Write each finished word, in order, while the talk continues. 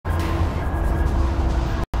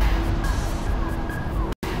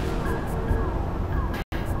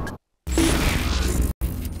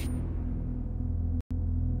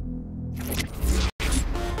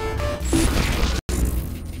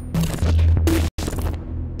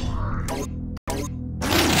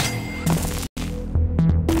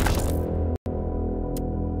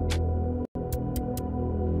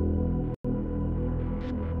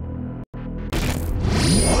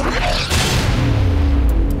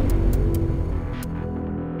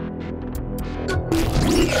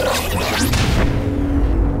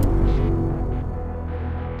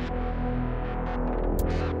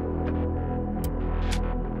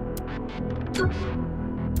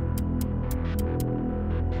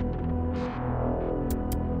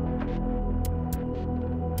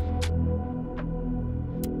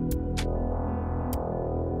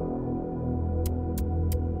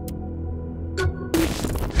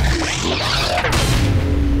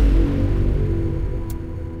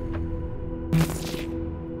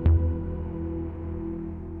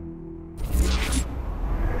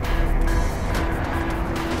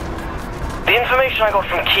information I got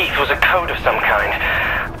from Keith was a code of some kind.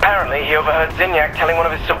 Apparently, he overheard Zinyak telling one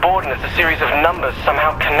of his subordinates a series of numbers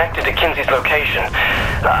somehow connected to Kinsey's location.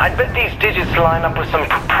 I'd bet these digits line up with some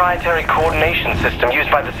proprietary coordination system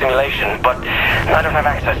used by the simulation, but I don't have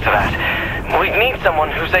access to that. We'd need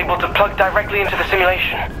someone who's able to plug directly into the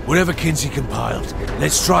simulation. Whatever Kinsey compiled,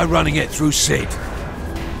 let's try running it through Sid.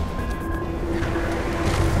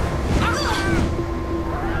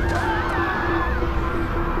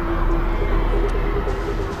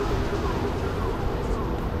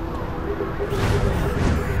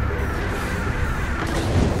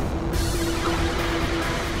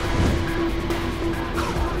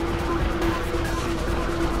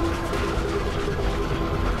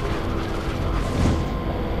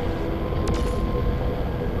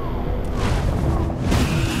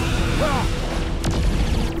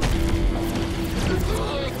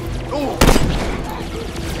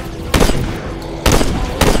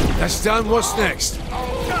 That's done, what's next?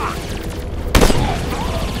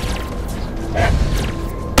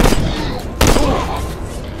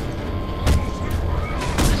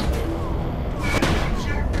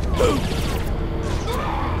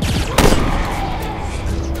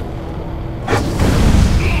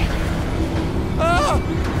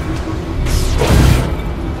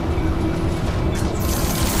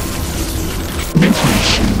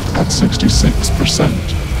 At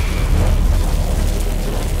 66%.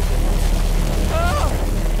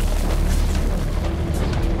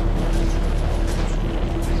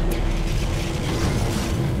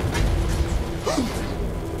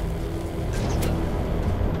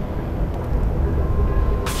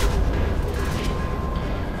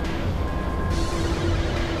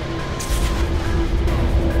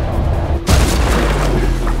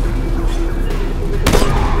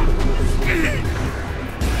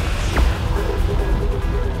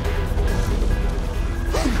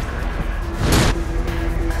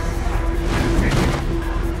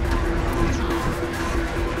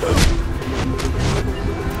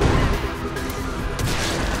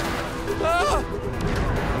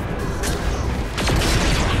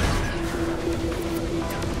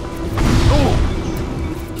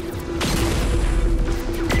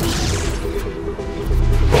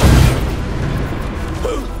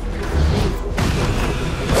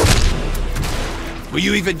 Were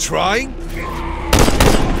you even trying?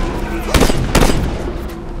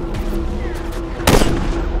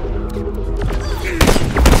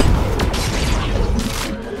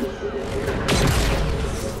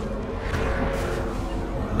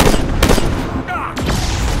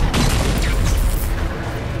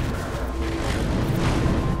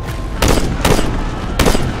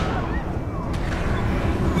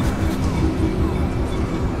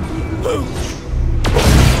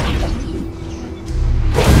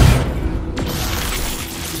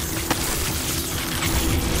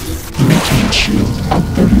 Shield at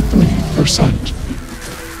 33%.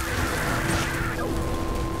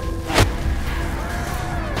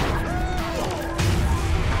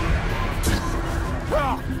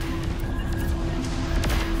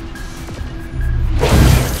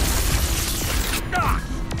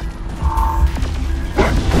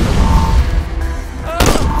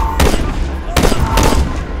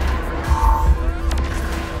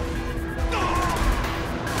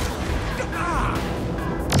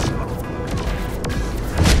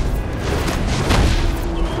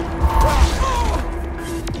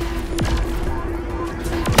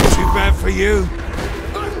 For you.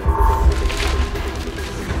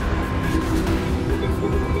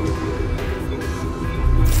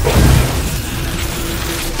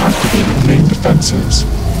 Activating main defenses.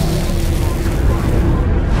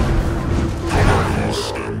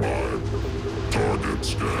 Stand by. Target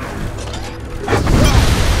scan.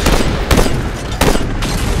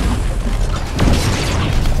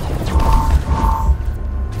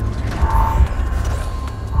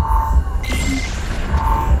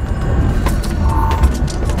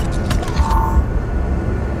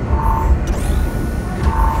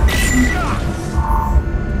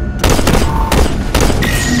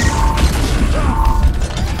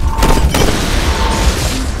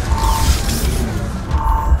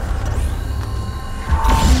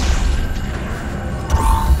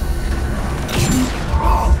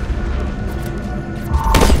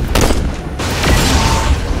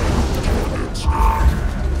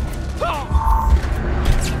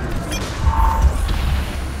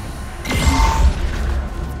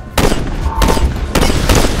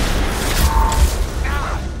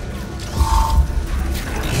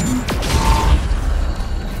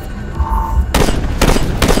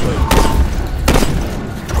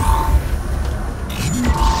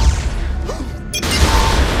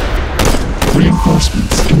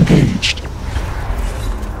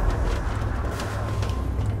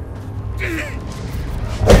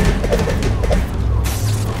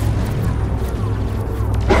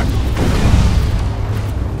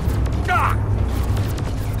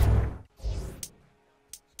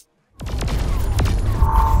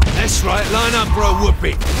 That's right, line up for a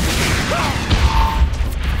whooping.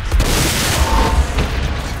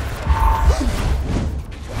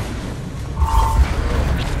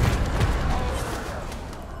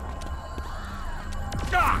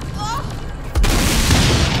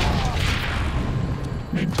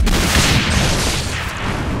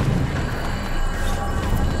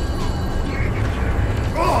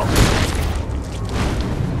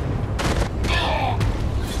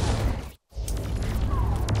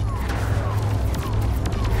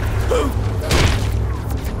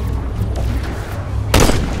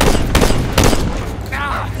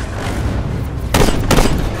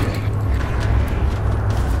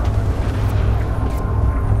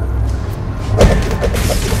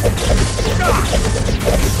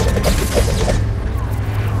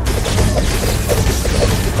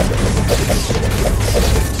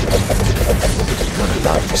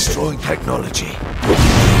 Destroying technology.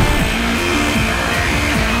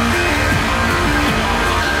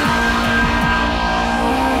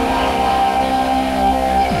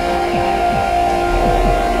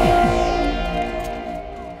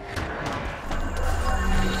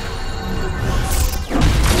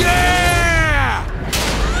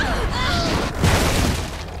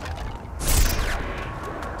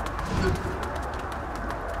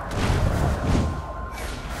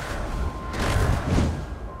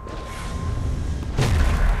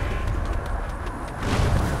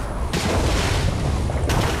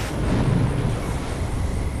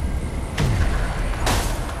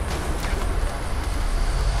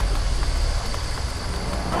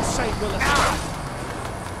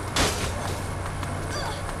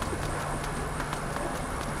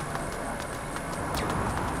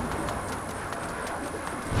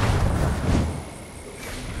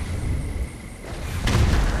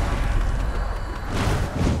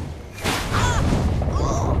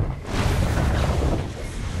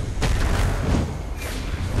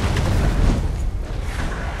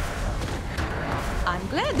 I'm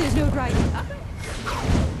glad there's no driving up.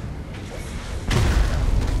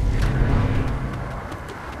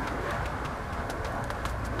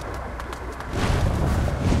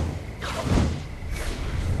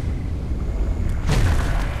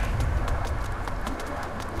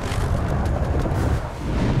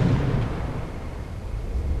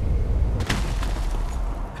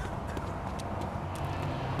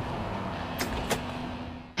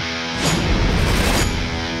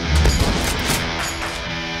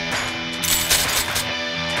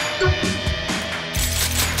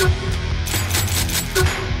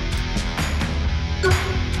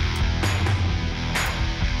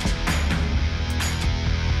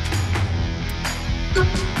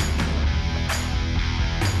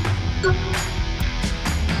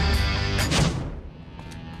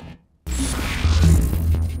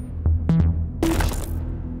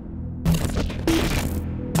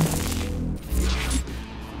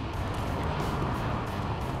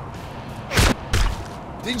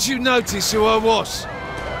 Didn't you notice who I was?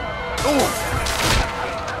 Oh!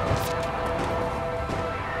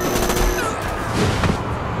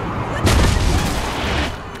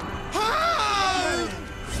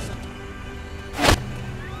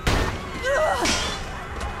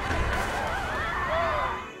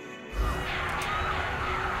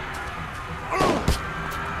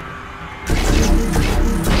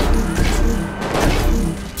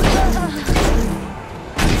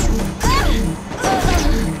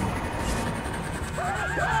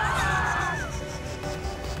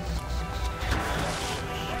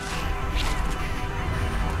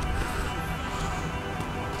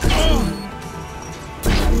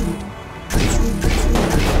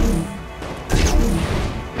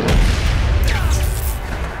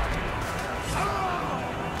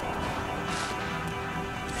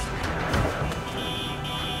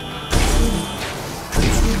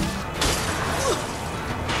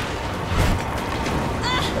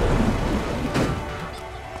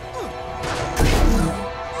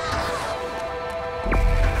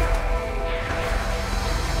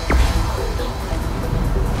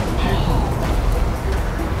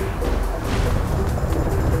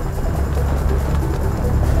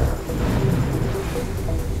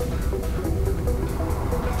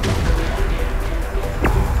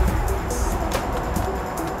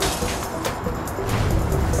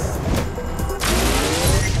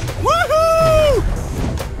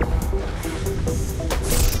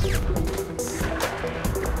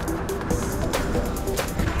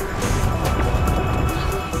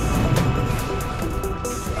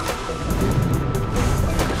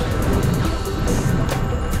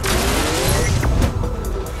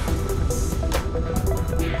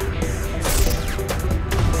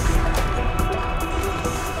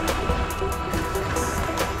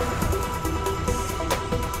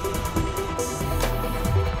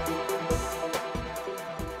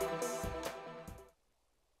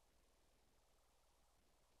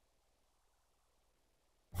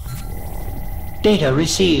 Data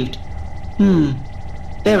received.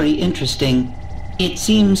 Very interesting. It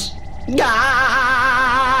seems...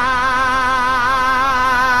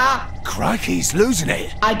 Crikey, he's losing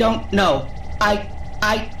it. I don't know.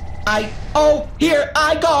 Oh, here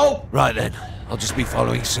I go! Right then, I'll just be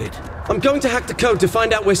following Sid. I'm going to hack the code to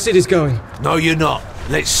find out where Sid is going. No, you're not.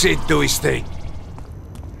 Let Sid do his thing.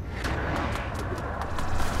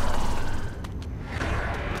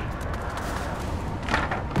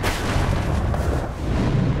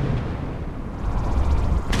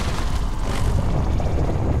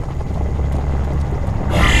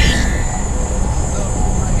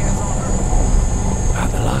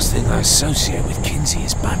 I associate with Kinsey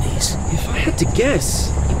is bunnies. If I had to guess,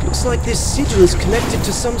 it looks like this sigil is connected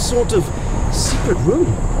to some sort of secret room.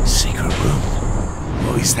 Secret room?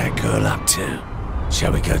 What is that girl up to?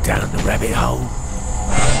 Shall we go down the rabbit hole?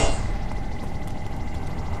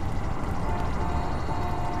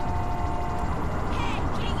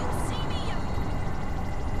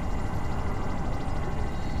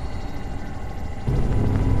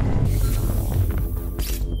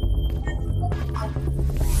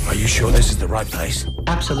 Are you sure this is the right place?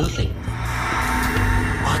 Absolutely.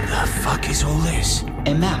 What the fuck is all this?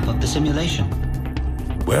 A map of the simulation.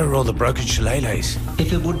 Where are all the broken shillelaghs?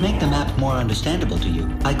 If it would make the map more understandable to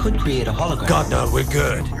you, I could create a hologram. God, no, we're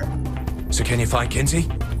good. So can you find Kinsey?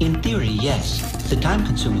 In theory, yes. The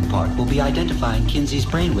time-consuming part will be identifying Kinsey's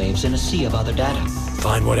brainwaves in a sea of other data.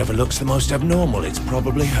 Find whatever looks the most abnormal. It's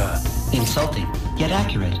probably her. Insulting, yet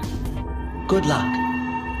accurate. Good luck.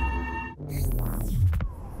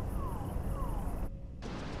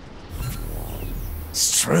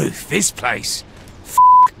 It's truth, this place. F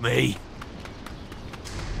me.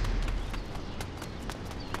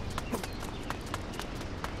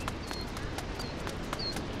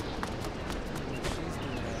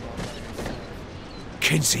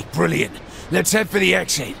 Kinsey, brilliant. Let's head for the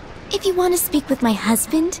exit. If you want to speak with my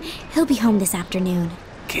husband, he'll be home this afternoon.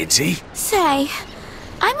 Kinsey? Say,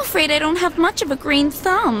 I'm afraid I don't have much of a green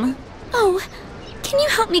thumb. Oh, can you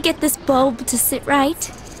help me get this bulb to sit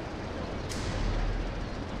right?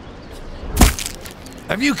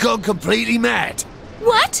 Have you gone completely mad?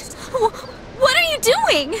 What? What are you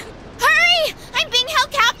doing? Hurry! I'm being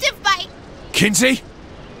held captive by... Kinsey?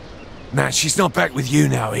 Man, she's not back with you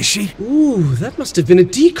now, is she? Ooh, that must have been a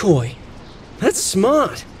decoy. That's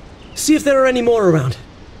smart. See if there are any more around.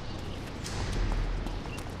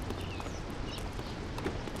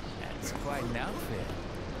 That's quite an outfit.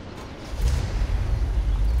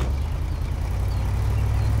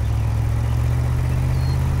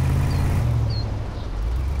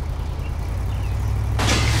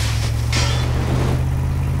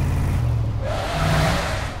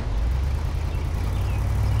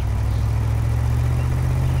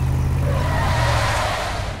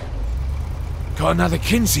 Got another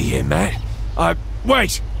Kinsey here, Matt.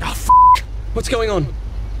 Wait! Oh, f***. What's going on?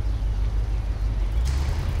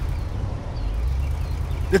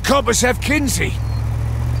 The coppers have Kinsey!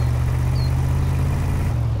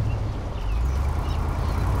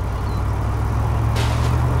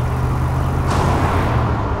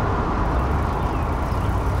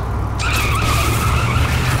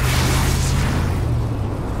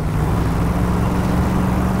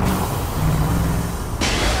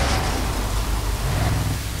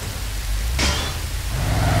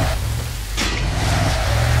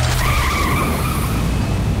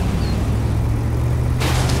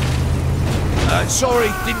 Sorry,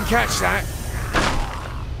 didn't catch that.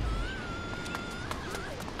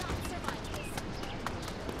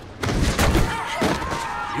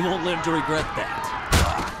 You won't live to regret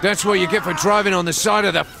that. That's what you get for driving on the side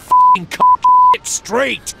of the f***ing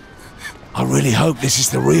street. I really hope this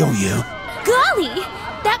is the real you. Golly!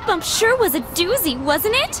 That bump sure was a doozy,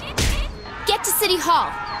 wasn't it? Get to City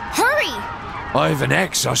Hall. Hurry! I have an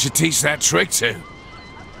ex I should teach that trick to.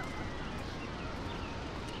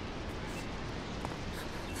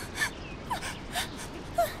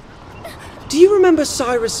 Do you remember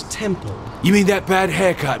Cyrus Temple? You mean that bad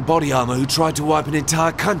haircut and body armor who tried to wipe an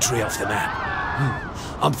entire country off the map?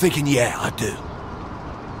 I'm thinking, yeah, I do.